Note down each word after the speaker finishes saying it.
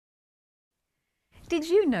Did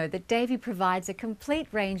you know that Davey provides a complete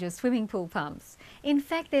range of swimming pool pumps? In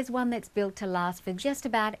fact, there's one that's built to last for just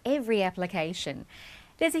about every application.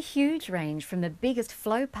 There's a huge range from the biggest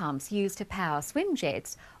flow pumps used to power swim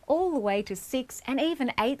jets all the way to 6 and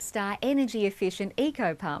even 8-star energy efficient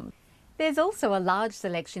eco pumps. There's also a large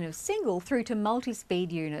selection of single through to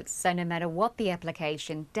multi-speed units, so no matter what the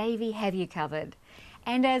application, Davey have you covered.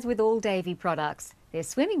 And as with all Davey products, their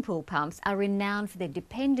swimming pool pumps are renowned for their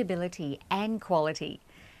dependability and quality.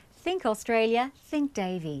 Think Australia, think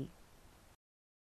Davey.